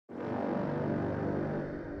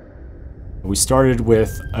We started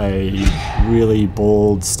with a really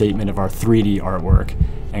bold statement of our 3D artwork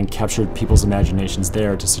and captured people's imaginations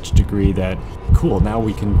there to such a degree that, cool, now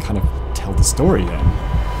we can kind of tell the story then.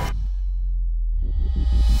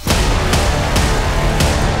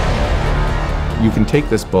 You can take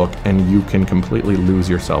this book and you can completely lose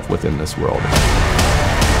yourself within this world.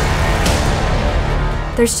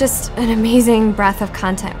 There's just an amazing breadth of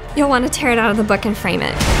content. You'll want to tear it out of the book and frame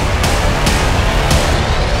it.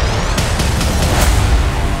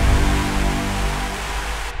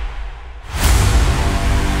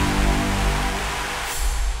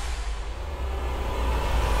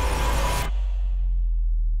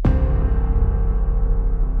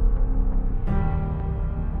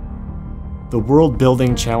 The world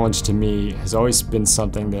building challenge to me has always been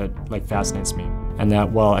something that fascinates me. And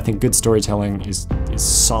that while I think good storytelling is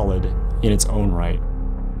solid in its own right,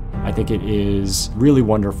 I think it is really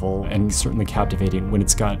wonderful and certainly captivating when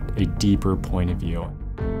it's got a deeper point of view.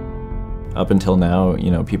 Up until now,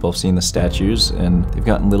 people have seen the statues and they've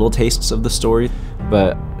gotten little tastes of the story,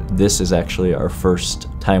 but this is actually our first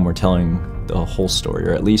time we're telling the whole story,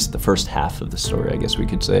 or at least the first half of the story, I guess we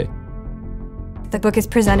could say. The book is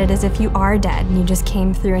presented as if you are dead and you just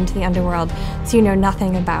came through into the underworld, so you know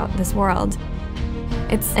nothing about this world.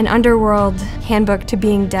 It's an underworld handbook to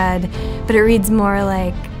being dead, but it reads more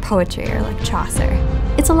like poetry or like Chaucer.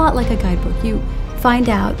 It's a lot like a guidebook. You find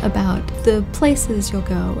out about the places you'll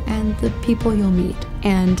go and the people you'll meet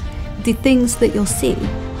and the things that you'll see.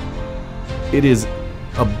 It is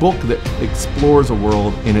a book that explores a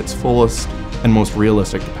world in its fullest and most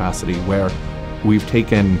realistic capacity, where we've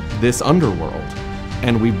taken this underworld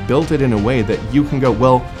and we've built it in a way that you can go,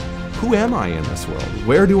 well, who am I in this world?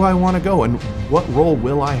 Where do I want to go? And what role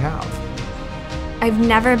will I have? I've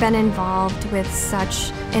never been involved with such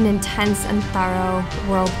an intense and thorough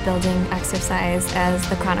world-building exercise as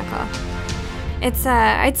the Chronicle. It's,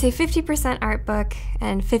 I'd say, 50% art book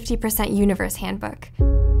and 50% universe handbook.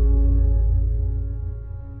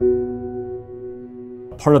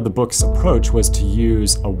 Part of the book's approach was to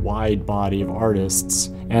use a wide body of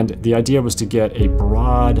artists, and the idea was to get a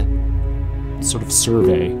broad sort of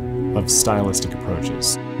survey of stylistic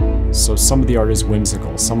approaches. So some of the art is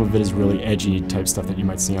whimsical, some of it is really edgy type stuff that you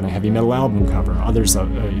might see on a heavy metal album cover. Others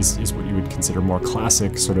is what you would consider more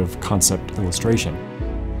classic sort of concept illustration.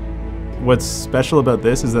 What's special about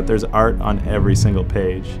this is that there's art on every single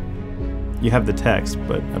page. You have the text,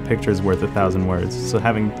 but a picture is worth 1,000 words. So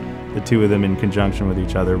having the two of them in conjunction with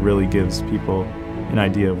each other really gives people an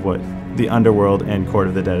idea of what the Underworld and Court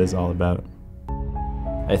of the Dead is all about.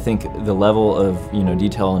 I think the level of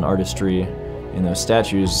detail and artistry in those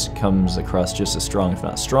statues comes across just as strong, if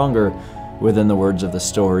not stronger, within the words of the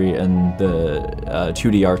story and the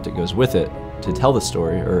 2D art that goes with it to tell the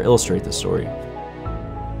story or illustrate the story.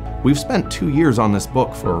 We've spent 2 years on this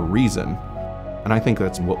book for a reason, and I think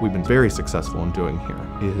that's what we've been very successful in doing here,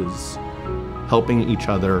 is helping each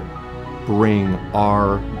other bring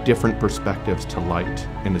our different perspectives to light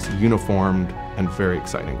in this uniformed and very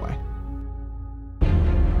exciting way.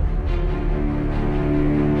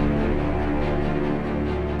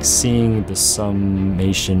 Seeing the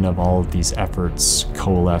summation of all of these efforts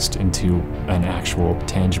coalesced into an actual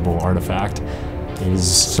tangible artifact is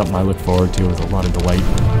something I look forward to with a lot of delight.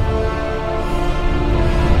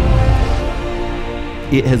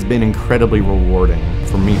 It has been incredibly rewarding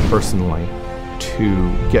for me personally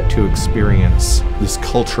to get to experience this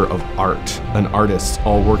culture of art and artists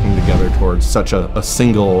all working together towards such a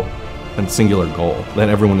single and singular goal that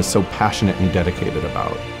everyone is so passionate and dedicated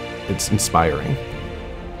about. It's inspiring.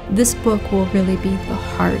 This book will really be the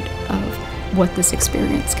heart of what this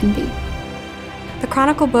experience can be. The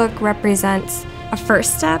Chronicle book represents a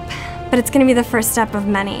first step, but it's going to be the first step of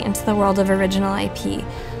many into the world of original IP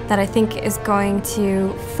that I think is going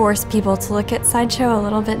to force people to look at Sideshow a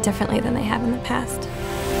little bit differently than they have in the past.